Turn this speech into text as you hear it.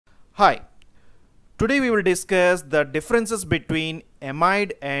Hi, today we will discuss the differences between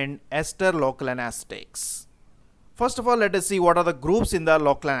amide and ester local anesthetics. First of all, let us see what are the groups in the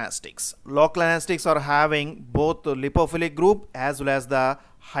local anesthetics. Local anesthetics are having both the lipophilic group as well as the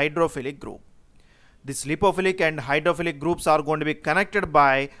hydrophilic group. This lipophilic and hydrophilic groups are going to be connected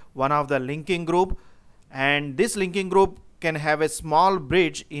by one of the linking group, and this linking group can have a small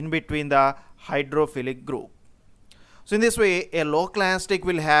bridge in between the hydrophilic group. So in this way, a local anesthetic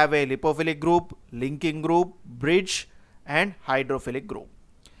will have a lipophilic group, linking group, bridge and hydrophilic group.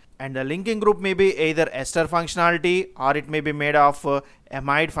 And the linking group may be either ester functionality or it may be made of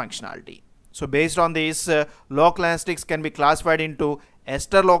amide functionality. So based on this, local anesthetics can be classified into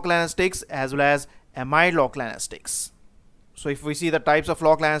ester local anesthetics as well as amide local anesthetics. So if we see the types of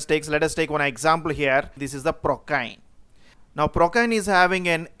local anesthetics, let us take one example here. This is the procaine. Now procaine is having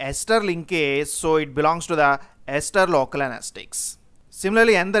an ester linkage, so it belongs to the ester local anesthetics.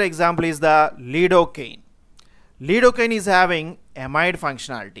 Similarly, another example is the lidocaine. Lidocaine is having amide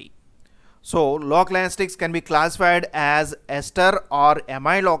functionality. So local anesthetics can be classified as ester or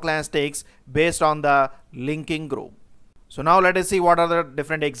amide local anesthetics based on the linking group. So now let us see what are the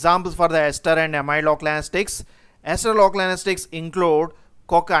different examples for the ester and amide local anesthetics. Ester local anesthetics include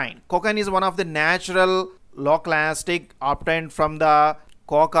cocaine. Cocaine is one of the natural local anesthetic obtained from the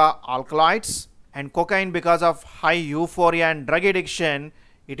coca alkaloids, and cocaine, because of high euphoria and drug addiction,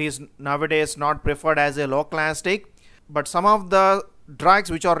 it is nowadays not preferred as a local anesthetic, but some of the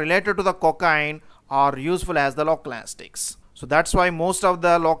drugs which are related to the cocaine are useful as the local anesthetics. So that's why most of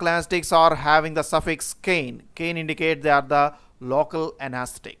the local anesthetics are having the suffix caine. Caine indicates they are the local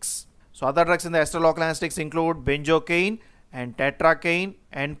anesthetics. So other drugs in the ester local anesthetics include benzocaine and tetracaine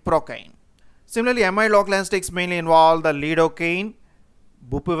and procaine. Similarly, amide local anesthetics mainly involve the lidocaine,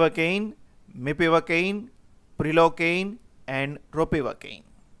 bupivacaine, mepivacaine, prilocaine and ropivacaine.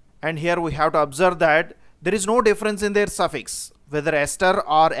 And here we have to observe that there is no difference in their suffix. Whether ester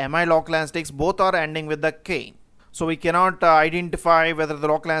or amide local anesthetics, both are ending with the caine. So we cannot identify whether the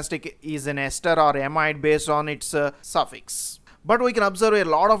local anesthetic is an ester or amide based on its suffix. But we can observe a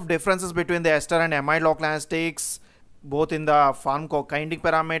lot of differences between the ester and amide local anesthetics, both in the pharmacokinetic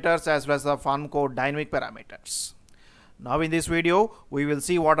parameters as well as the pharmacodynamic parameters. Now in this video, we will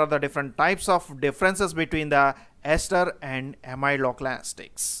see what are the different types of differences between the ester and amide local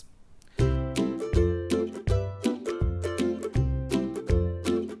anesthetics.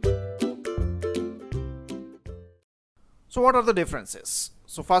 So what are the differences?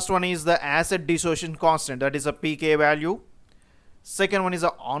 So first one is the acid dissociation constant, that is a pK value. Second one is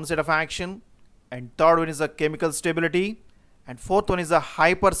the onset of action. And third one is the chemical stability. And fourth one is the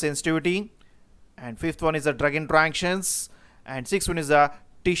hypersensitivity. And fifth one is the drug interactions. And sixth one is the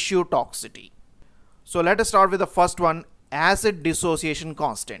tissue toxicity. So let us start with the first one, acid dissociation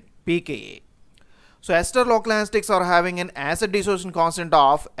constant, pKa. So ester local anesthetics are having an acid dissociation constant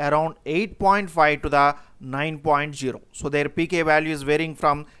of around 8.5 to the 9.0. So their pK value is varying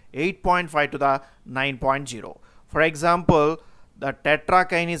from 8.5 to the 9.0. For example, the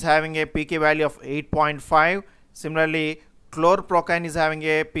tetracaine is having a pK value of 8.5. Similarly, chlorprocaine is having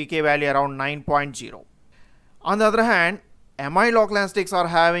a pK value around 9.0. On the other hand, amide local anesthetics are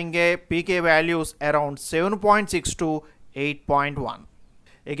having a pK values around 7.6 to 8.1.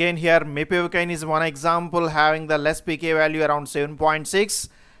 Again, here mepivacaine is one example having the less pK value around 7.6,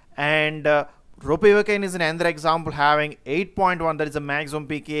 and ropivacaine is another example having 8.1, that is the maximum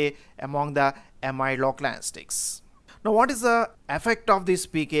pK among the amide local anesthetics. Now what is the effect of this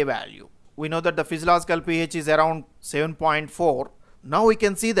pK value? We know that the physiological pH is around 7.4. Now we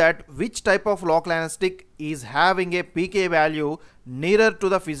can see that which type of local anesthetic is having a pK value nearer to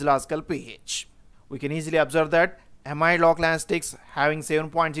the physiological pH. We can easily observe that amide local anesthetics having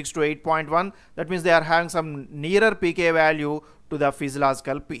 7.6 to 8.1, that means they are having some nearer pK value to the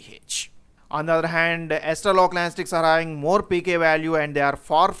physiological pH. On the other hand, ester local anesthetics are having more pK value and they are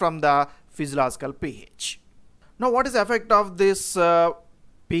far from the physiological pH. Now what is the effect of this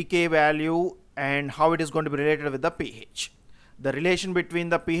pK value and how it is going to be related with the pH? The relation between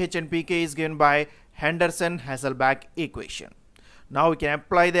the pH and pK is given by Henderson-Hasselbalch equation. Now we can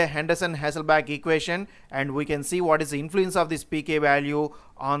apply the Henderson-Hasselbalch equation and we can see what is the influence of this pK value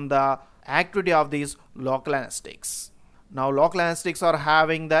on the activity of these local anesthetics. Now local anesthetics are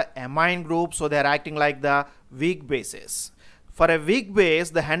having the amine group, so they are acting like the weak bases. For a weak base,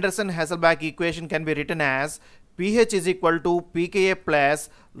 the Henderson-Hasselbalch equation can be written as pH is equal to pKa plus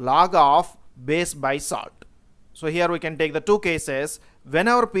log of base by salt. So here we can take the two cases. When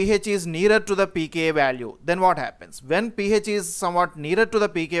our pH is nearer to the pKa value, then what happens? When pH is somewhat nearer to the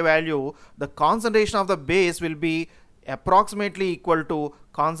pKa value, the concentration of the base will be approximately equal to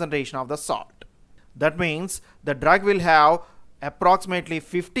concentration of the salt. That means the drug will have approximately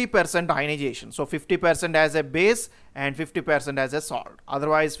 50% ionization. So 50% as a base and 50% as a salt.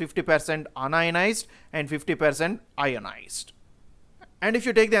 Otherwise 50% unionized and 50% ionized. And if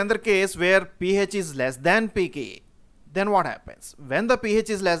you take the other case where pH is less than pKa, then what happens? When the pH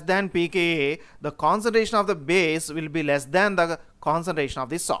is less than pKa, the concentration of the base will be less than the concentration of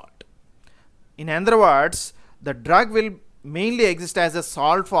the salt. In other words, the drug will mainly exist as a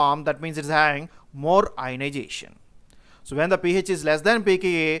salt form. That means it is having more ionization. So when the pH is less than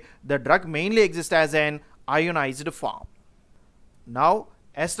pKa, the drug mainly exists as an ionized form. Now,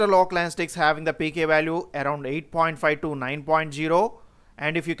 Ester Local Anesthetics having the pK value around 8.5 to 9.0,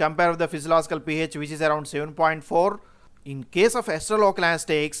 and if you compare with the physiological pH, which is around 7.4, in case of Ester Local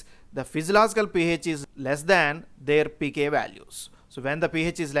Anesthetics, the physiological pH is less than their pK values. So when the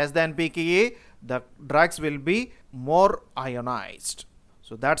pH is less than pKa, the drugs will be more ionized.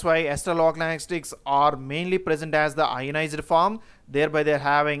 So that's why Ester Local Anesthetics are mainly present as the ionized form, thereby they are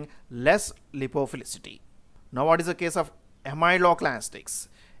having less lipophilicity. Now what is the case of Amide Local Anesthetics?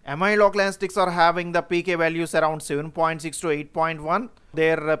 Amide Local Anesthetics are having the pK values around 7.6 to 8.1.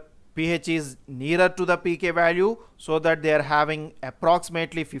 Their pH is nearer to the pK value, so that they are having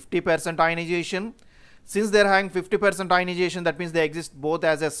approximately 50% ionization. Since they are having 50% ionization, that means they exist both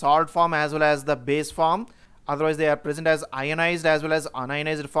as a salt form as well as the base form. Otherwise they are present as ionized as well as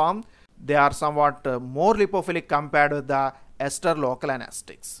unionized form. They are somewhat more lipophilic compared with the Ester Local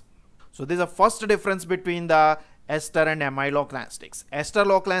Anesthetics. So this is the first difference between the Ester and Amide Local Anesthetics. Ester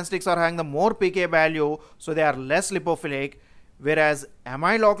Local Anesthetics are having the more pK value, so they are less lipophilic, whereas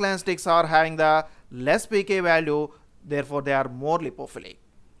Amide Local Anesthetics are having the less pK value, therefore they are more lipophilic.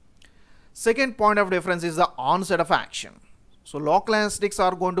 Second point of difference is the onset of action. So local anesthetics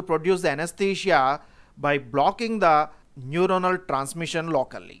are going to produce the anesthesia by blocking the neuronal transmission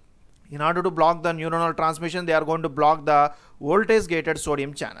locally. In order to block the neuronal transmission, they are going to block the voltage gated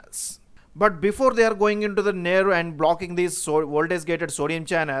sodium channels. But before they are going into the nerve and blocking these voltage gated sodium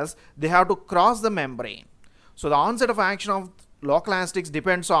channels, they have to cross the membrane. So the onset of action of local anesthetics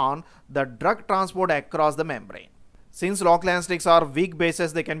depends on the drug transport across the membrane. Since local anesthetics are weak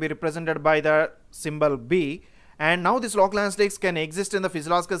bases, they can be represented by the symbol B, and now this local anesthetics can exist in the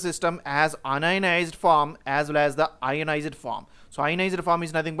physiological system as unionized form as well as the ionized form. So ionized form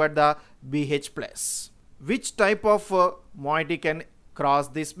is nothing but the BH+. Which type of moiety can cross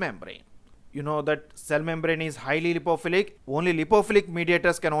this membrane? You know that cell membrane is highly lipophilic. Only lipophilic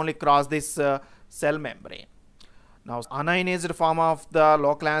mediators can only cross this cell membrane. Now unionized form of the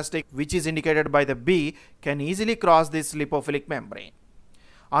local anesthetic, which is indicated by the B, can easily cross this lipophilic membrane.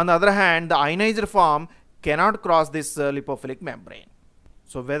 On the other hand, the ionized form cannot cross this lipophilic membrane.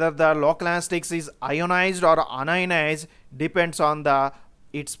 So whether the local anesthetics is ionized or unionized depends on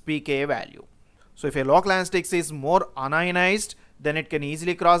its pK value. So if a local anesthetics is more unionized, then it can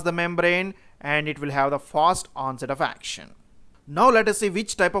easily cross the membrane and it will have the fast onset of action. Now let us see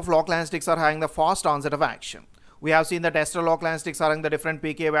which type of local anesthetics are having the fast onset of action. We have seen that Ester Local Anesthetics are having the different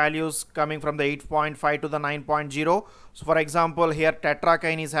pK values coming from the 8.5 to the 9.0. So for example, here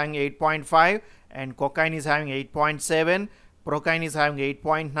tetracaine is having 8.5 and cocaine is having 8.7, procaine is having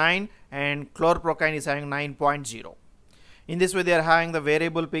 8.9 and chlorprocaine is having 9.0. In this way they are having the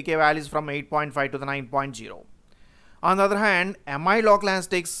variable pK values from 8.5 to the 9.0. On the other hand, Amide Local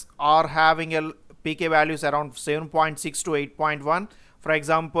Anesthetics are having a pK values around 7.6 to 8.1. For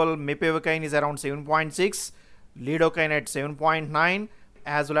example, mepivacaine is around 7.6, lidocaine at 7.9,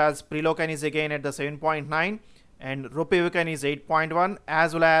 as well as prilocaine is again at the 7.9, and ropivacaine is 8.1,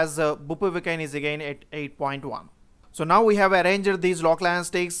 as well as bupivacaine is again at 8.1. So now we have arranged these local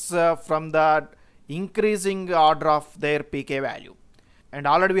anesthetics from the increasing order of their pK value. And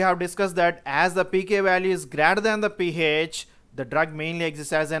already we have discussed that as the pK value is greater than the pH, the drug mainly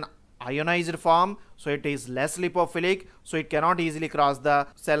exists as an ionized form, so it is less lipophilic, so it cannot easily cross the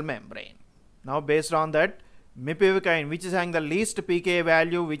cell membrane. Now based on that, mepivacaine, which is having the least pK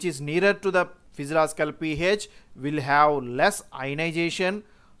value, which is nearer to the physiological pH, will have less ionization,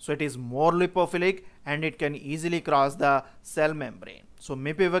 so it is more lipophilic and it can easily cross the cell membrane. So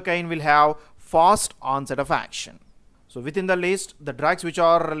mepivacaine will have fast onset of action. So within the list, the drugs which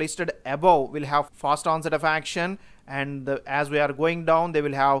are listed above will have fast onset of action, and as we are going down, they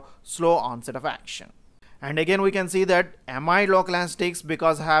will have slow onset of action. And again we can see that Amide Local Anesthetics,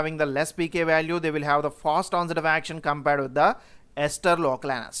 because having the less pK value, they will have the fast onset of action compared with the Ester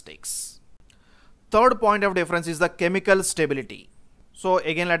Local Anesthetics. Third point of difference is the chemical stability. So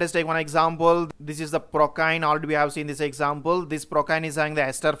again let us take one example. This is the procaine. Already we have seen this example. This procaine is having the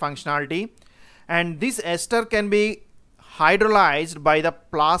ester functionality, and this ester can be hydrolyzed by the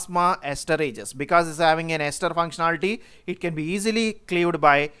plasma esterases. Because it's having an ester functionality, it can be easily cleaved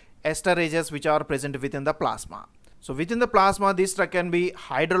by esterases which are present within the plasma. So within the plasma, this drug can be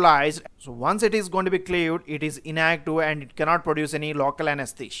hydrolyzed. So once it is going to be cleaved, it is inactive and it cannot produce any local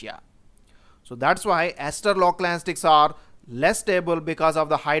anesthesia. So that's why ester local anesthetics are less stable because of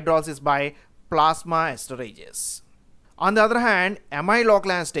the hydrolysis by plasma esterases. On the other hand, amide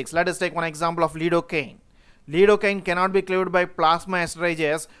local anesthetics, let us take one example of lidocaine. Lidocaine cannot be cleaved by plasma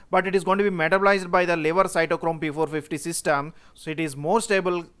esterases, but it is going to be metabolized by the liver cytochrome P450 system. So it is more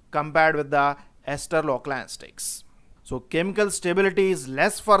stable compared with the ester local anesthetics. So chemical stability is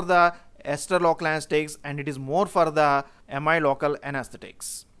less for the ester local anesthetics and it is more for the amide local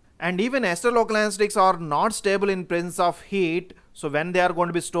anesthetics. And even ester local anesthetics are not stable in presence of heat. So when they are going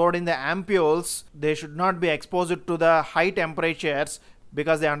to be stored in the ampules, they should not be exposed to the high temperatures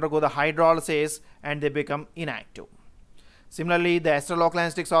because they undergo the hydrolysis and they become inactive. Similarly, the ester local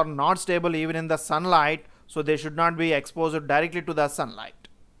anesthetics are not stable even in the sunlight, so they should not be exposed directly to the sunlight.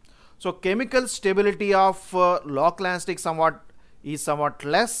 So chemical stability of local anesthetics is somewhat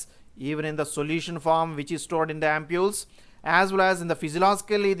less even in the solution form which is stored in the ampules, as well as in the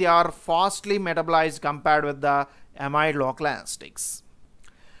physiologically they are fastly metabolized compared with the amide local anesthetics.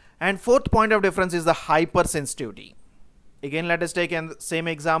 And fourth point of difference is the hypersensitivity. Again, let us take the same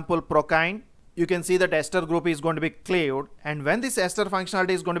example, procaine. You can see that ester group is going to be cleaved, and when this ester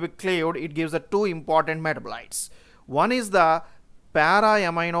functionality is going to be cleaved, it gives the two important metabolites. One is the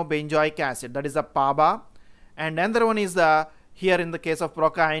para-aminobenzoic acid, that is the PABA, and another one is the, here in the case of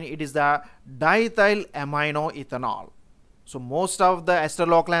procaine, it is the diethyl aminoethanol. So most of the ester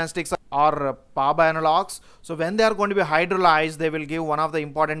local anesthetics are PABA analogs. So when they are going to be hydrolyzed, they will give one of the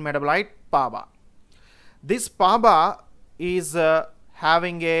important metabolite, PABA. This PABA is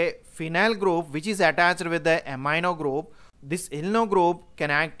having a phenyl group which is attached with the amino group. This amino group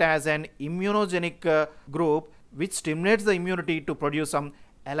can act as an immunogenic group which stimulates the immunity to produce some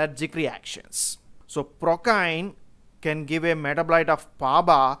allergic reactions. So procaine can give a metabolite of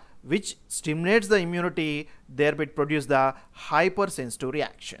PABA which stimulates the immunity, thereby produce the hypersensitive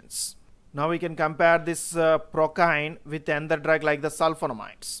reactions. Now we can compare this procaine with another drug like the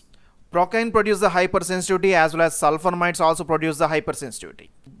sulfonamides. Procaine produces the hypersensitivity as well as sulfonamides also produce the hypersensitivity.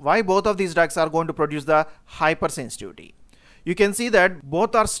 Why both of these drugs are going to produce the hypersensitivity? You can see that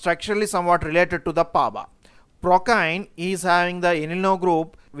both are structurally somewhat related to the PABA. Procaine is having the enilino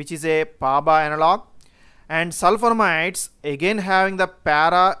group which is a PABA analog, and sulfonamides again having the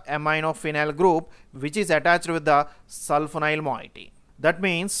para-aminophenyl group which is attached with the sulfonyl moiety. That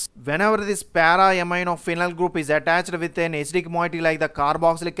means whenever this para-aminophenyl group is attached with an acidic moiety like the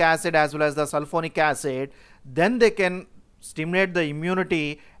carboxylic acid as well as the sulfonic acid, then they can stimulate the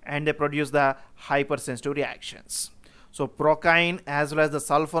immunity and they produce the hypersensitive reactions. So procaine as well as the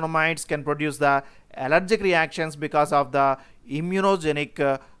sulfonamides can produce the allergic reactions because of the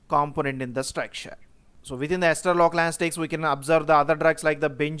immunogenic component in the structure. So within the ester local anesthetics, we can observe the other drugs like the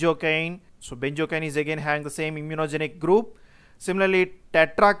benzocaine. So benzocaine is again having the same immunogenic group. Similarly,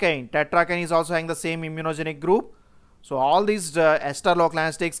 tetracaine is also having the same immunogenic group. So all these ester local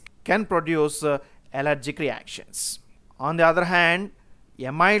anesthetics can produce allergic reactions. On the other hand,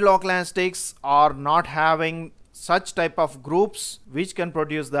 amide local anesthetics are not having such type of groups which can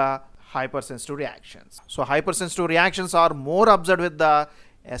produce the hypersensitive reactions. So hypersensitive reactions are more observed with the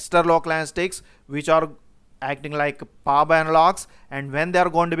ester local anesthetics which are acting like PABA analogs, and when they are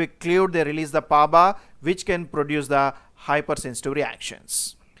going to be cleaved, they release the PABA which can produce the hypersensitive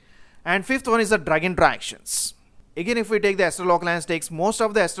reactions. And fifth one is the drug interactions. Again, if we take the ester local anesthetics, most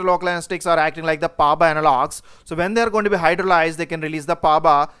of the ester local anesthetics are acting like the PABA analogs. So when they are going to be hydrolyzed, they can release the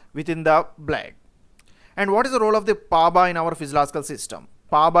PABA within the blood. And what is the role of the PABA in our physiological system?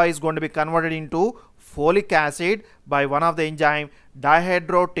 PABA is going to be converted into folic acid by one of the enzyme,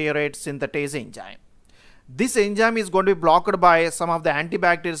 dihydroterate synthetase enzyme. This enzyme is going to be blocked by some of the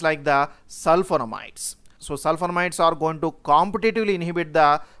antibacterials like the sulfonamides. So sulfonamides are going to competitively inhibit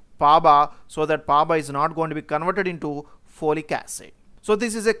the PABA so that PABA is not going to be converted into folic acid. So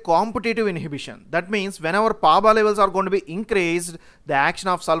this is a competitive inhibition. That means whenever PABA levels are going to be increased, the action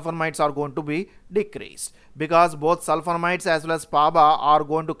of sulfonamides are going to be decreased, because both sulfonamides as well as PABA are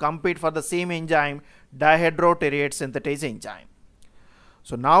going to compete for the same enzyme, dihydroterate synthetase enzyme.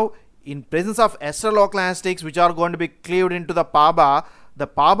 So now in presence of ester local anesthetics which are going to be cleaved into the PABA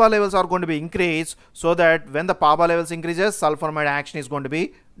levels are going to be increased, so that when the PABA levels increases, sulfonamide action is going to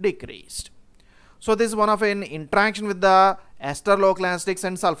be decreased. So this is one of an interaction with the ester local anesthetics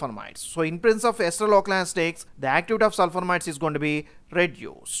and sulfonamides. So in presence of ester local anesthetics, the activity of sulfonamides is going to be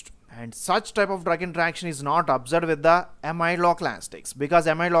reduced. And such type of drug interaction is not observed with the amide local anesthetics, because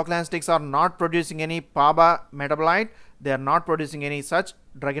amide local anesthetics are not producing any PABA metabolite. They are not producing any such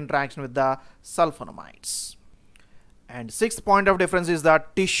drug interaction with the sulfonamides. And sixth point of difference is the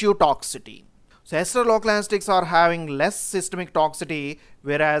tissue toxicity. So ester local anesthetics are having less systemic toxicity,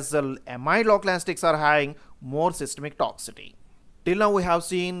 whereas amide local anesthetics are having more systemic toxicity. Till now we have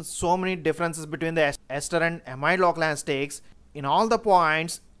seen so many differences between the ester and amide local anesthetics. In all the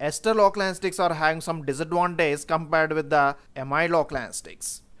points, ester local anesthetics are having some disadvantage compared with the amide local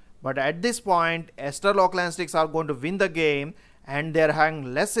anesthetics. But at this point, ester local anesthetics are going to win the game, and they are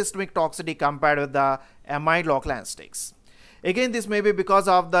having less systemic toxicity compared with the amide local anesthetics. Again, this may be because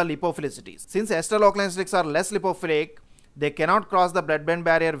of the lipophilicity. Since ester local anesthetics are less lipophilic, they cannot cross the blood-brain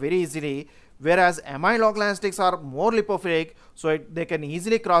barrier very easily, whereas amide local anesthetics are more lipophilic, so they can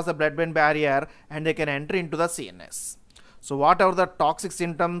easily cross the blood-brain barrier and they can enter into the CNS. So whatever the toxic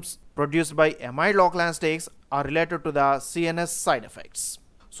symptoms produced by amide local anesthetics are related to the CNS side effects.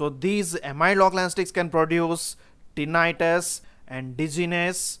 So these amide local anesthetics can produce tinnitus and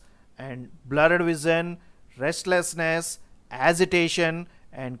dizziness and blurred vision, restlessness, agitation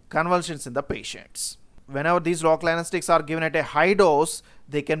and convulsions in the patients. Whenever these local anesthetics are given at a high dose,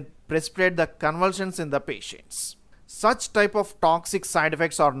 they can precipitate the convulsions in the patients. Such type of toxic side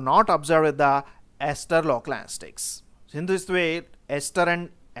effects are not observed with the ester local anesthetics. So in this way, ester and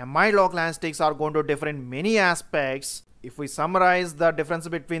amide local anesthetics are going to differ in many aspects. If we summarize the difference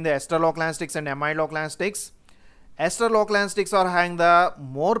between the ester local anesthetics and amide local anesthetics, ester local anesthetics are having the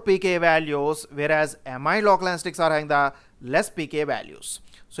more pK values, whereas amide local anesthetics are having the less pK values.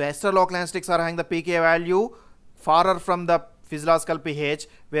 So ester local anesthetics are having the pK value farther from the physiological pH,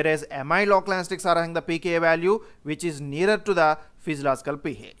 whereas amide local anesthetics are having the pK value which is nearer to the physiological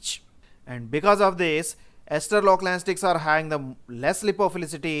pH. And because of this, ester local anesthetics are having the less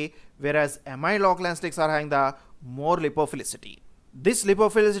lipophilicity, whereas amide local anesthetics are having the more lipophilicity. This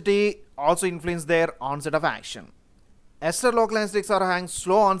lipophilicity also influences their onset of action. Ester local anesthetics are having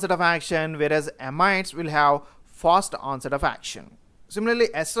slow onset of action, whereas amides will have fast onset of action. Similarly,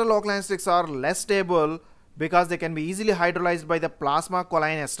 ester local anesthetics are less stable because they can be easily hydrolyzed by the plasma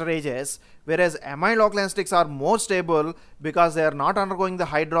choline esterases, whereas amide local anesthetics are more stable because they are not undergoing the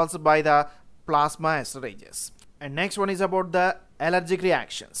hydrolysis by the plasma esterases. And next one is about the allergic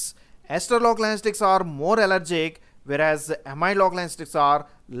reactions. Ester local anesthetics are more allergic, whereas amide local anesthetics are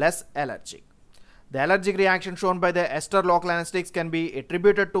less allergic. The allergic reaction shown by the ester local anesthetics can be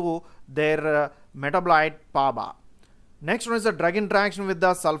attributed to their metabolite PABA. Next one is the drug interaction with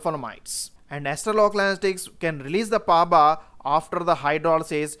the sulfonamides. And ester local anesthetics can release the PABA after the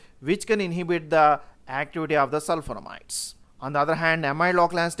hydrolysis, which can inhibit the activity of the sulfonamides. On the other hand, amide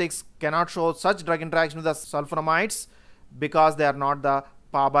local anesthetics cannot show such drug interaction with the sulfonamides because they are not the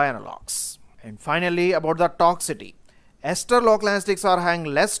PABA analogs. And finally, about the toxicity. Ester local anesthetics are having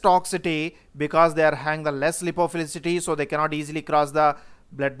less toxicity because they are having the less lipophilicity, so they cannot easily cross the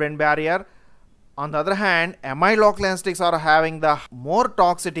blood-brain barrier. On the other hand, amide local anesthetics are having the more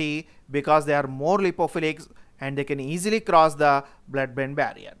toxicity because they are more lipophilic and they can easily cross the blood-brain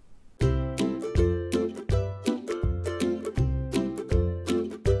barrier.